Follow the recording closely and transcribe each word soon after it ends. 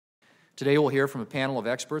Today we'll hear from a panel of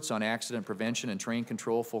experts on accident prevention and train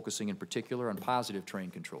control, focusing in particular on positive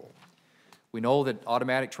train control. We know that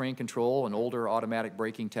automatic train control and older automatic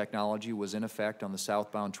braking technology was in effect on the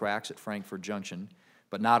southbound tracks at Frankfort Junction,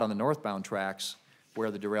 but not on the northbound tracks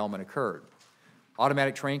where the derailment occurred.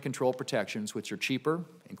 Automatic train control protections, which are cheaper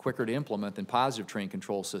and quicker to implement than positive train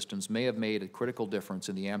control systems, may have made a critical difference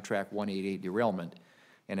in the Amtrak 188 derailment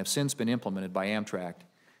and have since been implemented by Amtrak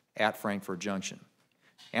at Frankfort Junction.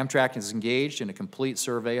 Amtrak is engaged in a complete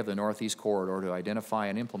survey of the Northeast Corridor to identify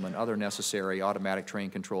and implement other necessary automatic train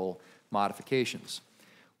control modifications.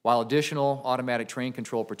 While additional automatic train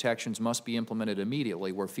control protections must be implemented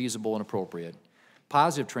immediately where feasible and appropriate,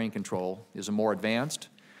 positive train control is a more advanced,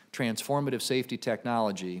 transformative safety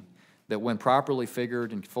technology that, when properly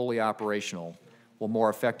figured and fully operational, will more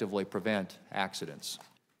effectively prevent accidents.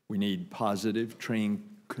 We need positive train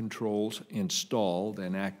controls installed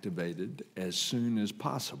and activated as soon as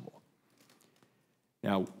possible.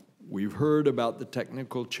 Now, we've heard about the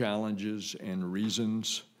technical challenges and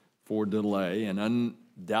reasons for delay, and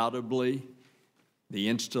undoubtedly the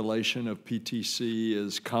installation of PTC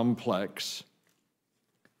is complex,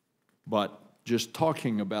 but just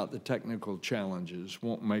talking about the technical challenges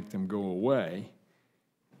won't make them go away.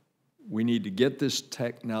 We need to get this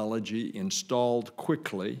technology installed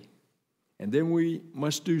quickly, and then we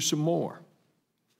must do some more.